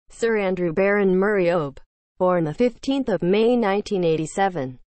Sir Andrew Barron Murray OBE, born the 15th of May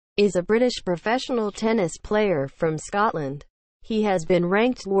 1987, is a British professional tennis player from Scotland. He has been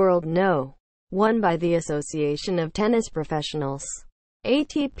ranked world No. 1 by the Association of Tennis Professionals,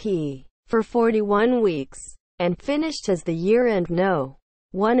 ATP, for 41 weeks, and finished as the year-end No.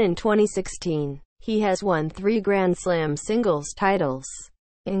 1 in 2016. He has won 3 Grand Slam singles titles,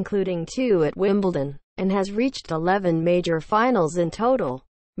 including 2 at Wimbledon, and has reached 11 major finals in total.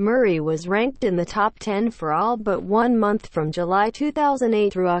 Murray was ranked in the top 10 for all but 1 month from July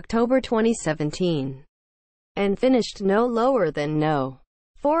 2008 through October 2017, and finished no lower than No.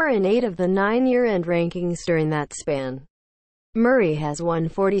 4 in 8 of the 9 year-end rankings during that span. Murray has won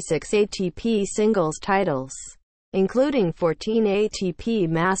 46 ATP singles titles, including 14 ATP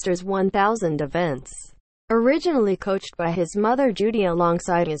Masters 1000 events. Originally coached by his mother Judy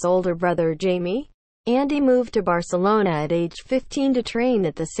alongside his older brother Jamie, Andy moved to Barcelona at age 15 to train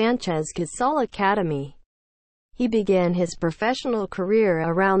at the Sánchez-Casal Academy. He began his professional career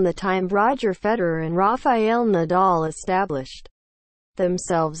around the time Roger Federer and Rafael Nadal established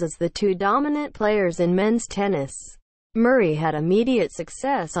themselves as the 2 dominant players in men's tennis. Murray had immediate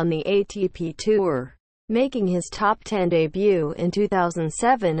success on the ATP Tour, making his top 10 debut in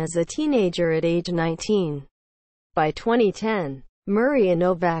 2007 as a teenager at age 19. By 2010, Murray and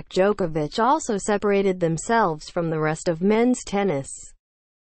Novak Djokovic also separated themselves from the rest of men's tennis,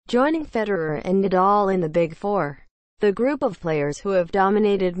 joining Federer and Nadal in the Big Four, the group of players who have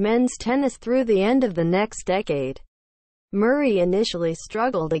dominated men's tennis through the end of the next decade. Murray initially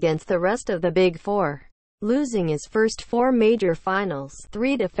struggled against the rest of the Big Four, losing his first 4 major finals,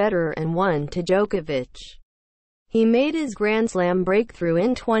 3 to Federer and 1 to Djokovic. He made his Grand Slam breakthrough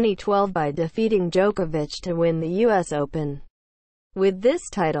in 2012 by defeating Djokovic to win the US Open. With this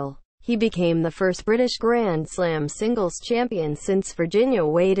title, he became the first British Grand Slam singles champion since Virginia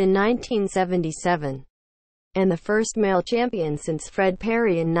Wade in 1977, and the first male champion since Fred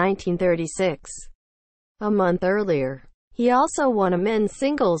Perry in 1936. A month earlier, he also won a men's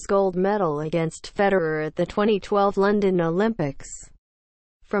singles gold medal against Federer at the 2012 London Olympics.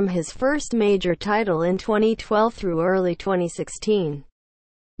 From his first major title in 2012 through early 2016,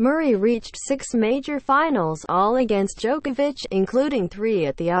 Murray reached 6 major finals, all against Djokovic, including 3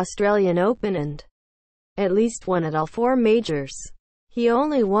 at the Australian Open and at least 1 at all 4 majors. He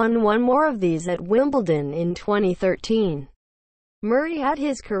only won 1 more of these at Wimbledon in 2013. Murray had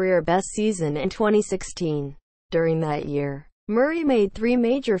his career best season in 2016. During that year, Murray made 3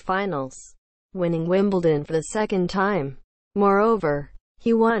 major finals, winning Wimbledon for the 2nd time. Moreover,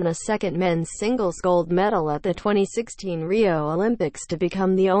 he won a 2nd men's singles gold medal at the 2016 Rio Olympics to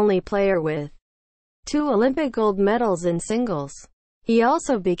become the only player with 2 Olympic gold medals in singles. He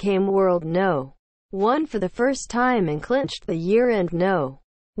also became world No. 1 for the first time and clinched the year-end No.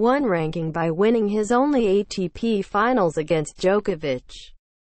 1 ranking by winning his only ATP finals against Djokovic.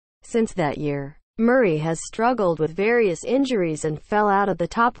 Since that year, Murray has struggled with various injuries and fell out of the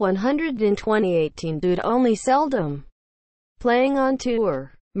top 100 in 2018 due to only seldom playing on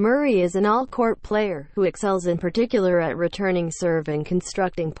tour. Murray is an all-court player who excels in particular at returning serve and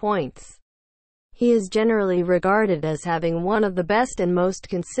constructing points. He is generally regarded as having one of the best and most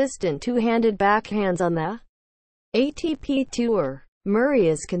consistent two-handed backhands on the ATP Tour. Murray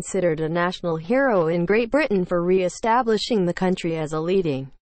is considered a national hero in Great Britain for re-establishing the country as a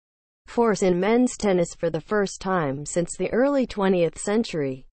leading force in men's tennis for the first time since the early 20th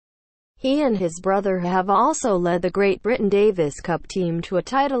century. He and his brother have also led the Great Britain Davis Cup team to a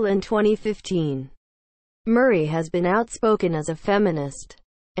title in 2015. Murray has been outspoken as a feminist,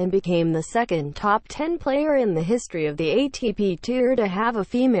 and became the 2nd top 10 player in the history of the ATP Tour to have a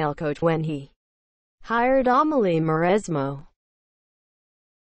female coach when he hired Amelie Mauresmo.